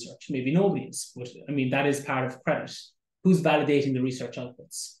supervising the research? Maybe nobody is, but I mean, that is part of credit. Who's validating the research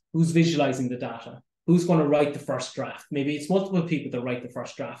outputs? Who's visualizing the data? Who's going to write the first draft? Maybe it's multiple people that write the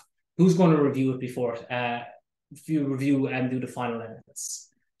first draft. Who's going to review it before review and do the final edits?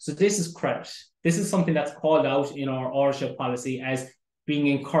 So this is credit. This is something that's called out in our authorship policy as being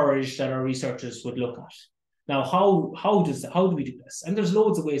encouraged that our researchers would look at. Now, how do we do this? And there's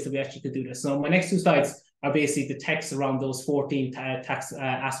loads of ways that we actually could do this. So my next 2 slides are basically the text around those 14 tax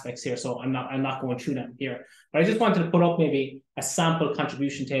aspects here. So I'm not going through them here. But I just wanted to put up maybe a sample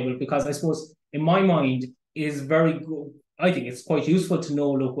contribution table, because I suppose in my mind it is very good. I think it's quite useful to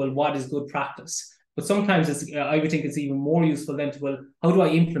know, look, well, what is good practice? But sometimes I would think it's even more useful then to, well, how do I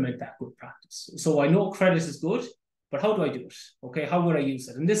implement that good practice? So I know credit is good, but how do I do it? Okay, how would I use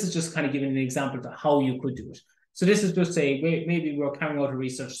it? And this is just kind of giving an example to how you could do it. So this is just say, maybe we're carrying out a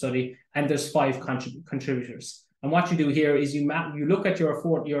research study and there's 5 contributors. And what you do here is you look at your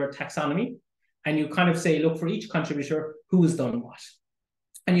taxonomy and you kind of say, look, for each contributor, who has done what?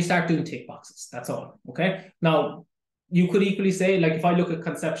 And you start doing tick boxes, that's all, okay? Now, you could equally say, like if I look at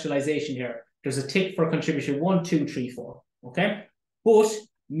conceptualization here, there's a tick for contributor 1, 2, 3, 4, okay? But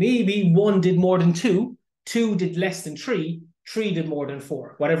maybe 1 did more than 2, 2 did less than 3, 3 did more than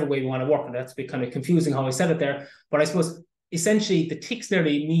 4, whatever way we want to work on. That's a bit kind of confusing how I said it there. But I suppose essentially the ticks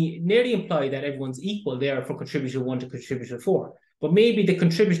nearly imply that everyone's equal there from contributor 1 to contributor 4. But maybe the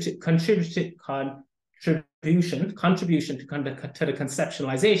contribution to the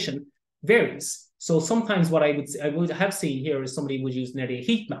conceptualization varies. So sometimes what I would have seen here is somebody would use nearly a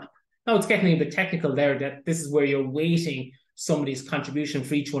heat map. Now it's getting a bit technical there, that this is where you're weighting somebody's contribution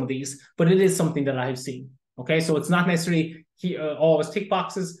for each one of these, but it is something that I've seen. Okay, so it's not necessarily always tick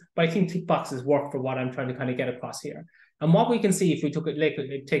boxes, but I think tick boxes work for what I'm trying to kind of get across here. And what we can see if we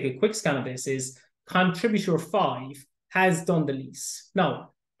take a quick scan of this is contributor 5 has done the lease.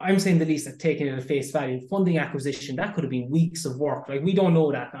 Now, I'm saying the lease, taking it at face value, funding acquisition, that could have been weeks of work. Like, we don't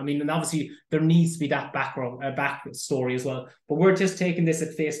know that. I mean, and obviously there needs to be that background, back story as well. But we're just taking this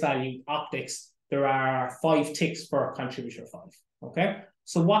at face value, optics. There are 5 ticks for contributor 5. Okay.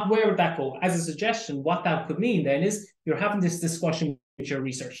 So where would that go? As a suggestion, what that could mean then is you're having this discussion with your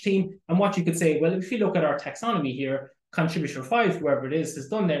research team. And what you could say, well, if you look at our taxonomy here, contributor 5, whoever it is, has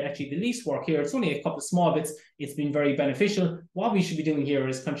done there actually the least work here. It's only a couple of small bits. It's been very beneficial. What we should be doing here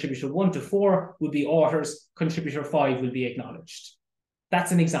is contributor 1 to 4 would be authors, contributor 5 will be acknowledged.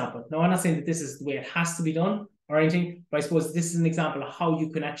 That's an example. Now, I'm not saying that this is the way it has to be done or anything, but I suppose this is an example of how you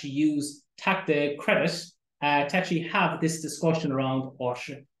can actually use the credit to actually have this discussion around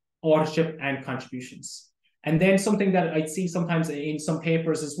authorship and contributions. And then something that I'd see sometimes in some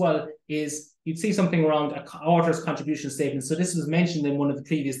papers as well is you'd see something around an author's contribution statement. So this was mentioned in one of the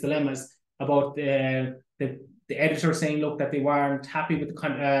previous dilemmas about the editor saying, look, that they weren't happy with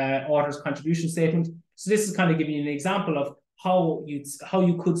the author's contribution statement. So this is kind of giving you an example of how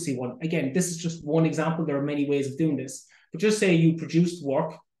you could see one. Again, this is just one example. There are many ways of doing this. But just say you produced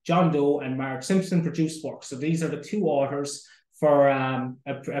work, John Doe and Marge Simpson produced work. So these are the two authors for a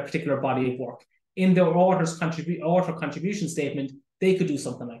particular body of work. In their author contribution statement, they could do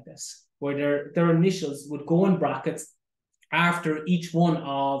something like this, where their initials would go in brackets after each one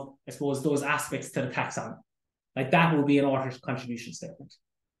of, I suppose, those aspects to the taxonomy. Like that would be an author's contribution statement.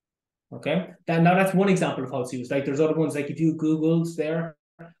 Okay, now that's one example of how it's used. Like there's other ones, like if you Googled there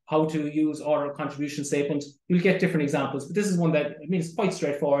how to use author contribution statement, you'll get different examples. But this is one that, I mean, it's quite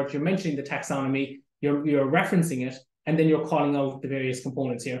straightforward. You're mentioning the taxonomy, you're referencing it, and then you're calling out the various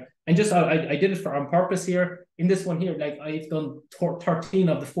components here. And just I did it on purpose here. In this one here, like I've done 13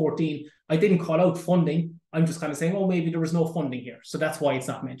 of the 14. I didn't call out funding. I'm just kind of saying, oh, maybe there was no funding here, so that's why it's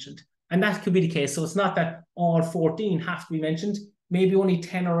not mentioned. And that could be the case. So it's not that all 14 have to be mentioned. Maybe only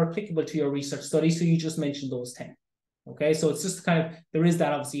 10 are applicable to your research study, so you just mentioned those 10. Okay, so it's just kind of, there is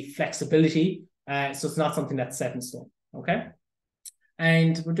that obviously flexibility, so it's not something that's set in stone. Okay,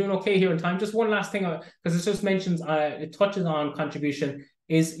 and we're doing okay here in time. Just one last thing, because it just mentions, it touches on contribution,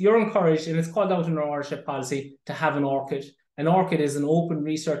 is you're encouraged, and it's called out in our authorship policy, to have an ORCID. An ORCID is an open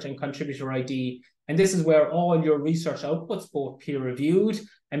research and contributor ID, and this is where all your research outputs, both peer-reviewed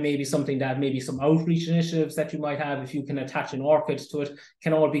and maybe something that maybe some outreach initiatives that you might have, if you can attach an ORCID to it,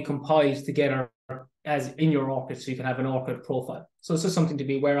 can all be compiled together as in your ORCID, so you can have an ORCID profile. So it's just something to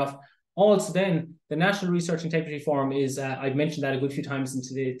be aware of. Also then, the National Research Integrity Forum is, I've mentioned that a good few times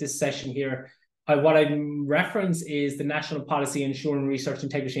into this session here. What I reference is the National Policy Ensuring Research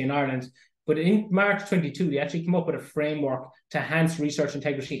Integrity in Ireland. But in March 22, they actually came up with a framework to enhance research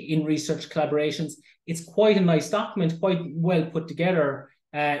integrity in research collaborations. It's quite a nice document, quite well put together.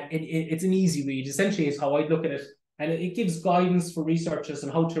 It's an easy read, essentially, is how I look at it. And it gives guidance for researchers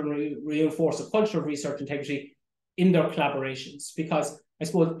on how to reinforce a culture of research integrity in their collaborations. Because I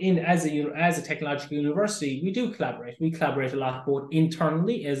suppose as a technological university, we do collaborate. We collaborate a lot, both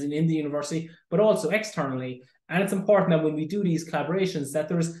internally, as in the university, but also externally. And it's important that when we do these collaborations, that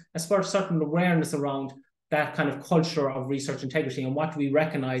there's a certain awareness around that kind of culture of research integrity, and what we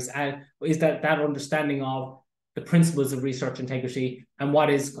recognize is that understanding of the principles of research integrity, and what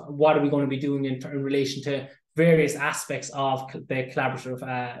are we going to be doing in relation to various aspects of the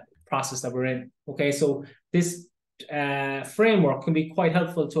collaborative process that we're in. Okay, so this framework can be quite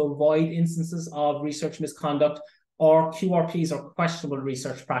helpful to avoid instances of research misconduct or QRPs, or questionable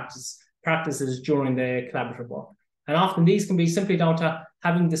research practices during the collaborative work. And often these can be simply down to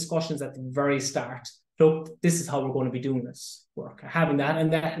having discussions at the very start. Look, this is how we're going to be doing this work. Having that,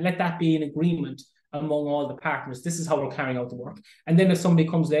 and let that be an agreement among all the partners. This is how we're carrying out the work. And then if somebody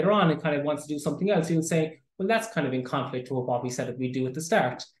comes later on and kind of wants to do something else, you'll say, well, that's kind of in conflict with what we said that we do at the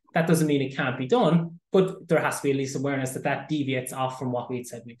start. That doesn't mean it can't be done, but there has to be at least awareness that deviates off from what we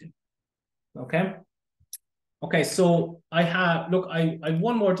said we do. Okay. Okay, so I have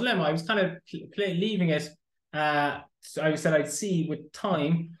one more dilemma. I was kind of leaving it. So I said I'd see with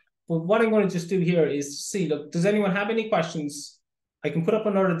time, but what I'm going to just do here is see, look, does anyone have any questions? I can put up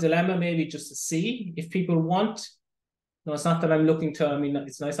another dilemma maybe just to see if people want. No, it's not that I'm looking to, I mean,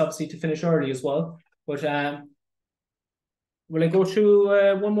 it's nice obviously to finish early as well, but will I go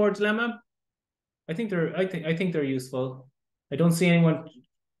through one more dilemma? I think they're useful. I don't see anyone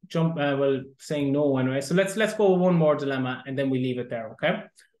saying no anyway. So let's go one more dilemma and then we leave it there, okay?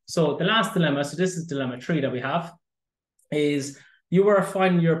 So the last dilemma, so this is dilemma 3 that we have, is you are a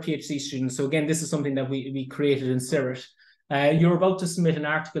final year PhD student. So again, this is something that we created in CIRIT. You're about to submit an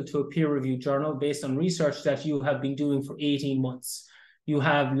article to a peer-reviewed journal based on research that you have been doing for 18 months. You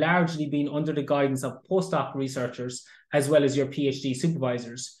have largely been under the guidance of postdoc researchers as well as your PhD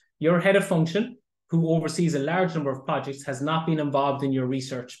supervisors. Your head of function, who oversees a large number of projects, has not been involved in your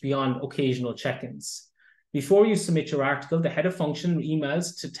research beyond occasional check-ins. Before you submit your article, the head of function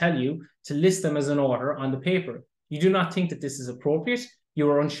emails to tell you to list them as an author on the paper. You do not think that this is appropriate. You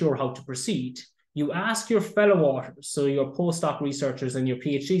are unsure how to proceed. You ask your fellow authors, so your postdoc researchers and your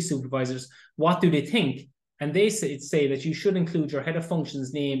PhD supervisors, what do they think? and they say that you should include your head of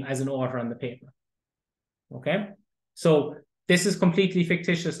function's name as an author on the paper. Okay, so this is completely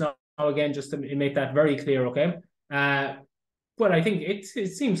fictitious now, again, just to make that very clear, okay? But I think it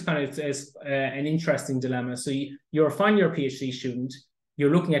seems kind of as an interesting dilemma. So you're a final year PhD student,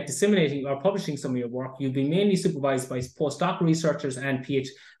 you're looking at disseminating or publishing some of your work. You've been mainly supervised by postdoc researchers and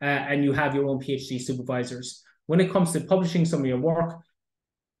you have your own PhD supervisors. When it comes to publishing some of your work,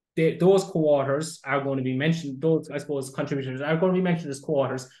 those co-authors are going to be mentioned, those, I suppose, contributors are going to be mentioned as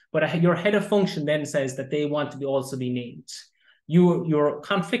co-authors, but your head of function then says that they want to also be named. You're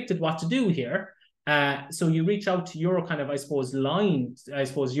conflicted what to do here. So you reach out to your kind of, I suppose,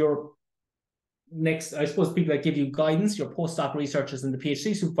 your next, I suppose, people that give you guidance, your postdoc researchers and the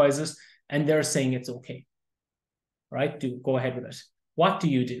PhD supervisors, and they're saying it's okay. Right? Go ahead with it. What do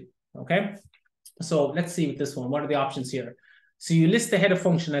you do? Okay. So let's see with this one. What are the options here? So you list the head of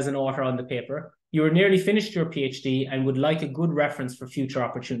function as an author on the paper. You are nearly finished your PhD and would like a good reference for future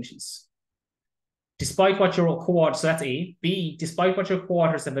opportunities. Despite what your co-authors, so that's A. B, despite what your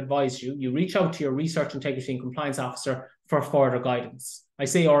co-authors have advised you, you reach out to your research integrity and compliance officer for further guidance. I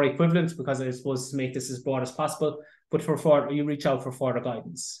say or equivalent because I suppose to make this as broad as possible, but you reach out for further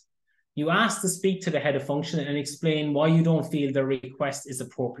guidance. You ask to speak to the head of function and explain why you don't feel the request is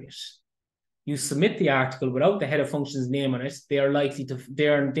appropriate. You submit the article without the head of function's name on it. They are likely not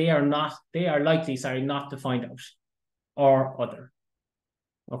to find out, or other.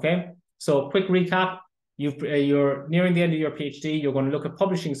 Okay. So quick recap. You're nearing the end of your PhD. You're going to look at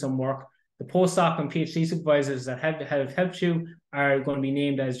publishing some work. The postdoc and PhD supervisors that have helped you are going to be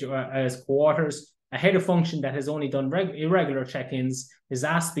named as co-authors. A head of function that has only done irregular check-ins is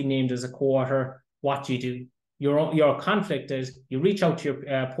asked to be named as a co-author. What do you do? You're conflicted. You reach out to your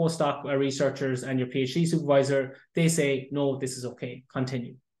postdoc researchers and your PhD supervisor. They say, no, this is okay.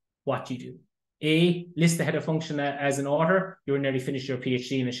 Continue. What do you do? A, list the head of function as an author. You're nearly finished your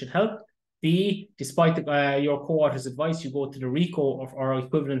PhD and it should help. B, despite your co-author's advice, you go to the RICO or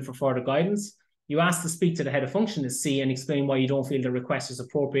equivalent for further guidance. You ask to speak to the head of function as C and explain why you don't feel the request is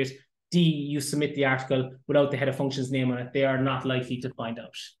appropriate. D, you submit the article without the head of function's name on it. They are not likely to find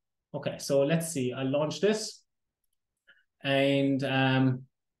out. Okay, so let's see. I'll launch this. And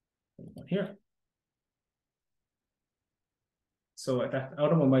here. So that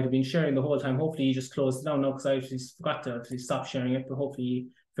other one might have been sharing the whole time. Hopefully you just closed it down now because I actually forgot to actually stop sharing it, but hopefully you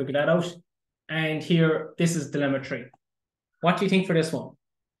figure that out. And here, this is dilemma 3. What do you think for this one?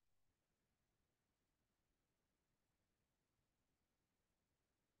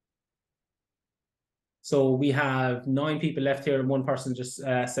 So we have 9 people left here and 1 person just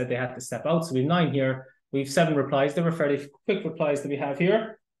said they had to step out. So we have 9 here. We have 7 replies. They were fairly quick replies that we have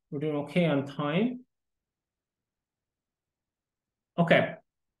here. We're doing okay on time. Okay.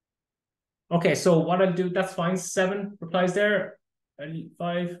 Okay, so what I'll do, that's fine. 7 replies there.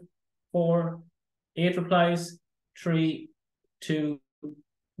 5, 4, 8 replies. 3, 2,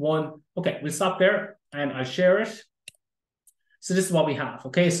 1. Okay, we'll stop there and I'll share it. So this is what we have.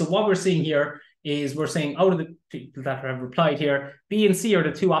 Okay, so what we're seeing here is we're saying out of the people that have replied here, B and C are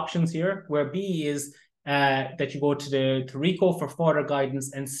the 2 options here, where B is that you go to RICO for further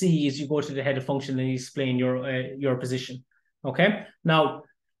guidance, and C is you go to the head of function and you explain your position. Okay, now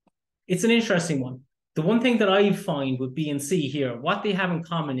it's an interesting one. The one thing that I find with B and C here, what they have in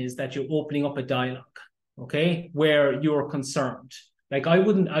common is that you're opening up a dialogue, okay, where you're concerned. Like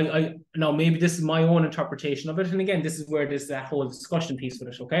now maybe this is my own interpretation of it, and again, this is where there's that whole discussion piece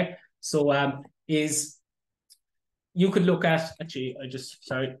with it. Okay, so is you could look at, actually,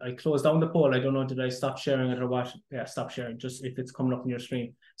 I closed down the poll. I don't know, did I stop sharing it or what? Yeah, stop sharing, just if it's coming up on your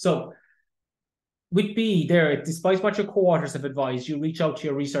screen. So with B there, despite what your co-authors have advised, you reach out to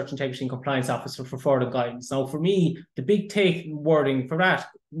your research integrity and compliance officer for further guidance. Now, for me, the big take wording for that,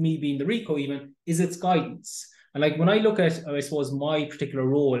 me being the RICO even, is its guidance. And like when I look at, I suppose, my particular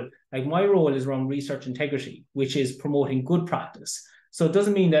role, like my role is around research integrity, which is promoting good practice. So it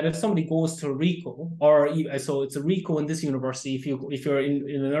doesn't mean that if somebody goes to a RICO, so it's a RICO in this university, if you're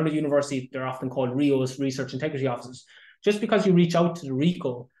in another university, they're often called RIOs, research integrity officers. Just because you reach out to the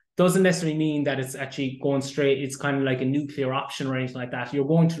RICO doesn't necessarily mean that it's actually going straight, it's kind of like a nuclear option or anything like that. You're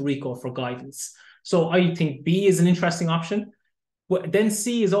going to RICO for guidance. So I think B is an interesting option. But then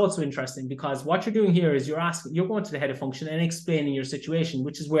C is also interesting because what you're doing here is you're going to the head of function and explaining your situation,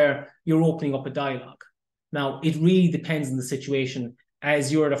 which is where you're opening up a dialogue. Now, it really depends on the situation.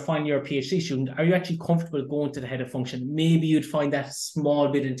 As you're a final year PhD student, are you actually comfortable going to the head of function? Maybe you'd find that a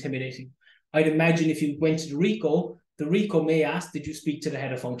small bit intimidating. I'd imagine if you went to the RICO may ask, did you speak to the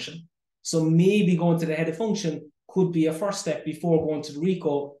head of function? So maybe going to the head of function could be a first step before going to the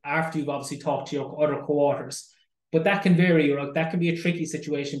RICO after you've obviously talked to your other co-authors. But that can vary, or that can be a tricky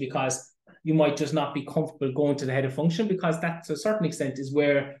situation because you might just not be comfortable going to the head of function, because that to a certain extent is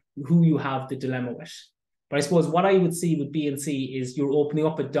who you have the dilemma with. But I suppose what I would see with B and C is you're opening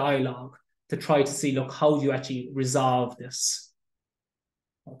up a dialogue to try to see, look, how do you actually resolve this?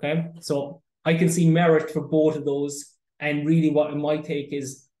 Okay, so I can see merit for both of those. And really what my take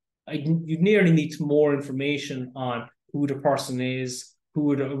is, you nearly need more information on who the person is,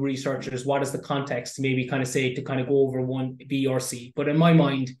 who are the researchers, what is the context, to maybe kind of say to kind of go over one, B or C. But in my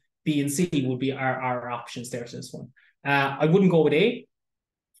mind, B and C would be our options there to this one. I wouldn't go with A,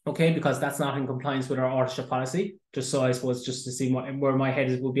 okay, because that's not in compliance with our authorship policy. Just so I suppose, just to see where my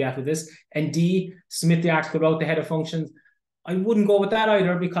head will be at with this. And D, submit the article about the head of functions. I wouldn't go with that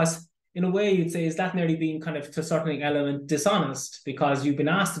either, because in a way you'd say, is that nearly being kind of to a certain element dishonest, because you've been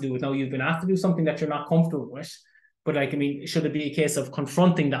asked to do it. Now you've been asked to do something that you're not comfortable with. But like, I mean, should it be a case of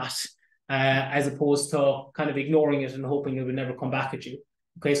confronting that as opposed to kind of ignoring it and hoping it would never come back at you?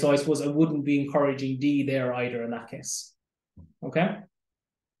 Okay, so I suppose I wouldn't be encouraging D there either in that case. Okay.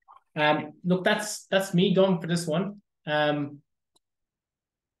 Look, that's me done for this one. Perfect.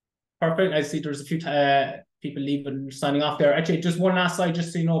 I see there's a few people leaving, signing off there. Actually, just one last slide,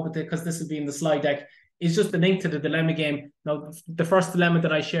 just so you know, because this will be in the slide deck, is just the link to the dilemma game. Now, the first dilemma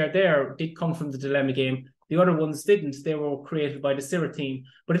that I shared there did come from the dilemma game. The other ones didn't. They were created by the CIRA team.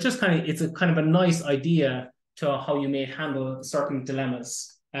 But it's just it's a kind of a nice idea to how you may handle certain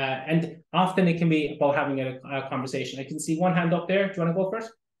dilemmas. And often it can be about having a conversation. I can see one hand up there. Do you want to go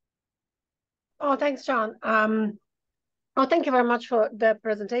first? Oh, thanks, John. Oh, thank you very much for the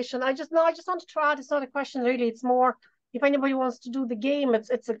presentation. I just wanted to add, it's not a question really, it's more if anybody wants to do the game, it's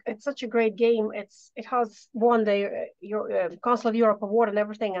such a great game. It has won the Council of Europe award and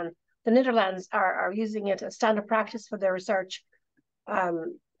everything, and the Netherlands are using it as standard practice for their research.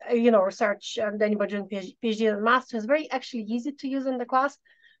 Research, and anybody doing PhD and master is very actually easy to use in the class.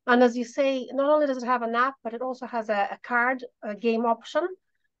 And as you say, not only does it have an app, but it also has a card, a game option,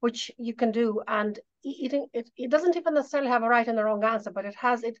 which you can do. And it doesn't even necessarily have a right and a wrong answer, but it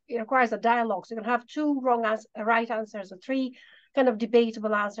requires a dialogue. So you can have two right answers or three kind of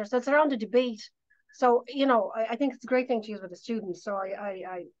debatable answers. So it's around a debate. So, I think it's a great thing to use with the students. So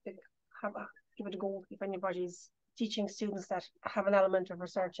I think give it a go if anybody's teaching students that have an element of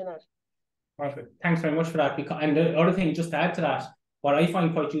research in it. Perfect. Thanks very much for that. And the other thing, just to add to that, what I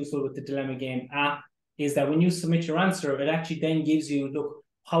find quite useful with the Dilemma Game app is that when you submit your answer, it actually then gives you, look,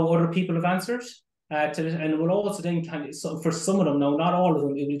 how other people have answered to this, and it will also then for some of them, now not all of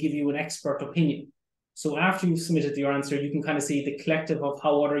them, it will give you an expert opinion. So after you've submitted your answer, you can kind of see the collective of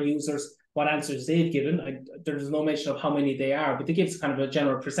how other users, what answers they've given. There's no mention of how many they are, but it gives kind of a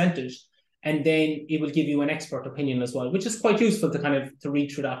general percentage. And then it will give you an expert opinion as well, which is quite useful to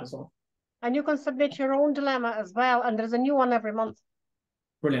read through that as well. And you can submit your own dilemma as well, and there's a new one every month.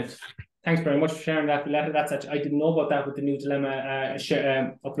 Brilliant. Thanks very much for sharing that, Villetta. I didn't know about that with the new dilemma,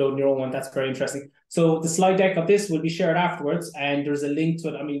 uploading your own one. That's very interesting. So the slide deck of this will be shared afterwards, and there's a link to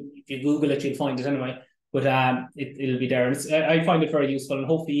it. I mean, if you Google it, you'll find it anyway, but it'll be there. And I find it very useful, and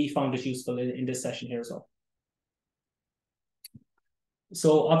hopefully you found it useful in this session here as well.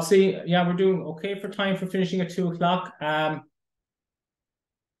 So obviously, yeah, we're doing okay for time for finishing at 2 o'clock.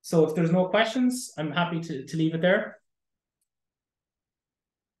 So if there's no questions, I'm happy to leave it there.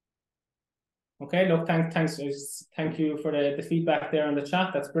 Okay, look, thank you for the feedback there in the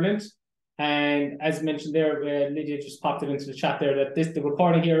chat. That's brilliant. And as mentioned there, Lydia just popped it into the chat there that the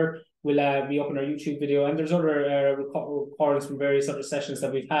recording here will be up on our YouTube video, and there's other recordings from various other sessions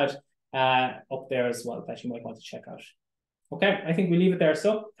that we've had up there as well that you might want to check out. Okay, I think we leave it there.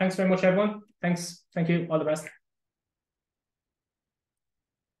 So thanks very much, everyone. Thank you. All the best.